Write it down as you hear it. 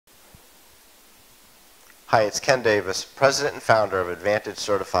Hi, it's Ken Davis, President and Founder of Advantage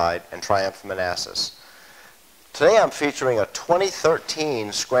Certified and Triumph Manassas. Today I'm featuring a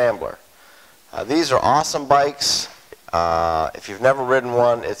 2013 Scrambler. These are awesome bikes. If you've never ridden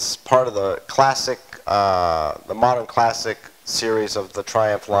one, it's part of the classic, the modern classic series of the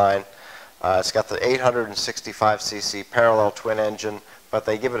Triumph line. It's got the 865cc parallel twin engine, but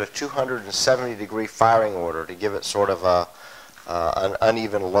they give it a 270-degree firing order to give it sort of an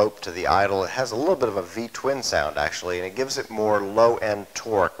uneven lope to the idle. It has a little bit of a V-twin sound actually, and it gives it more low-end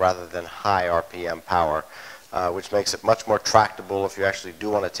torque rather than high RPM power, which makes it much more tractable if you actually do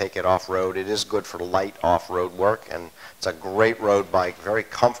want to take it off-road. It is good for light off-road work, and it's a great road bike, very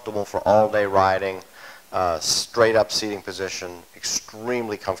comfortable for all-day riding, straight-up seating position,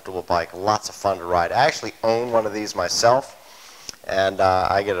 extremely comfortable bike, lots of fun to ride. I actually own one of these myself, and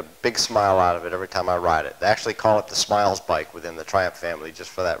I get a big smile out of it every time I ride it. They actually call it the Smiles bike within the Triumph family just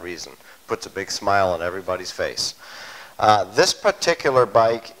for that reason. Puts a big smile on everybody's face. This particular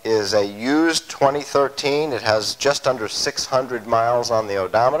bike is a used 2013. It has just under 600 miles on the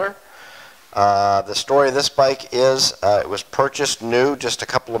odometer. The story of this bike is it was purchased new just a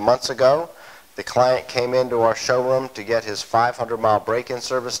couple of months ago. The client came into our showroom to get his 500-mile break-in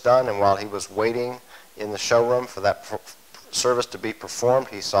service done, and while he was waiting in the showroom for that service to be performed,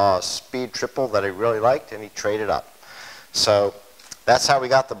 he saw a speed triple that he really liked, and he traded up. So that's how we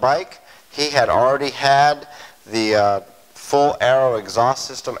got the bike. He had already had the full aero exhaust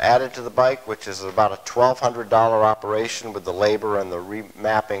system added to the bike, which is about a $1,200 operation with the labor and the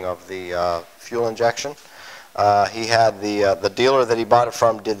remapping of the fuel injection. He had the dealer that he bought it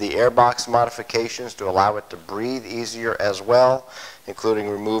from did the airbox modifications to allow it to breathe easier as well, including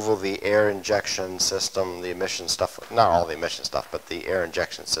removal of the air injection system, the emission stuff, not all the emission stuff, but the air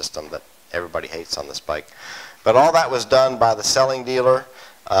injection system that everybody hates on this bike. But all that was done by the selling dealer.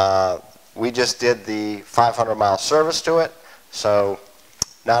 We just did the 500-mile service to it. So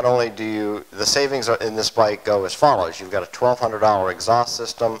not only do the savings in this bike go as follows. You've got a $1,200 exhaust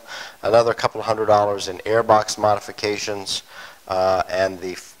system, another couple of $100 in airbox modifications, and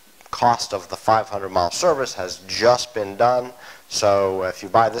the cost of the 500-mile service has just been done. So if you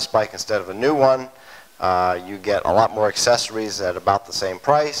buy this bike instead of a new one, you get a lot more accessories at about the same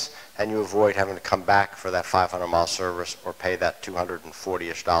price, and you avoid having to come back for that 500-mile service or pay that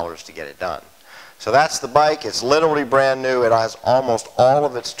 $240-ish to get it done. So that's the bike. It's literally brand new. It has almost all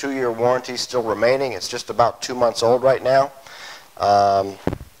of its 2-year warranty still remaining. It's just about 2 months old right now.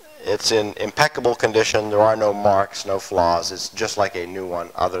 It's in impeccable condition. There are no marks, no flaws. It's just like a new one,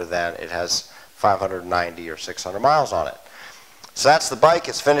 other than it has 590 or 600 miles on it. So that's the bike.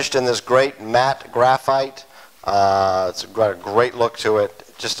 It's finished in this great matte graphite. It's got a great look to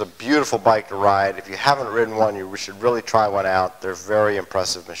it. Just a beautiful bike to ride. If you haven't ridden one, you should really try one out. They're very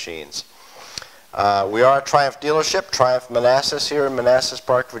impressive machines. We are a Triumph dealership, Triumph Manassas here in Manassas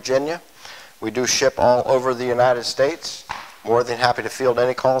Park, Virginia. We do ship all over the United States. More than happy to field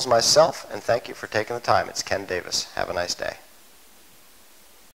any calls myself, and thank you for taking the time. It's Ken Davis. Have a nice day.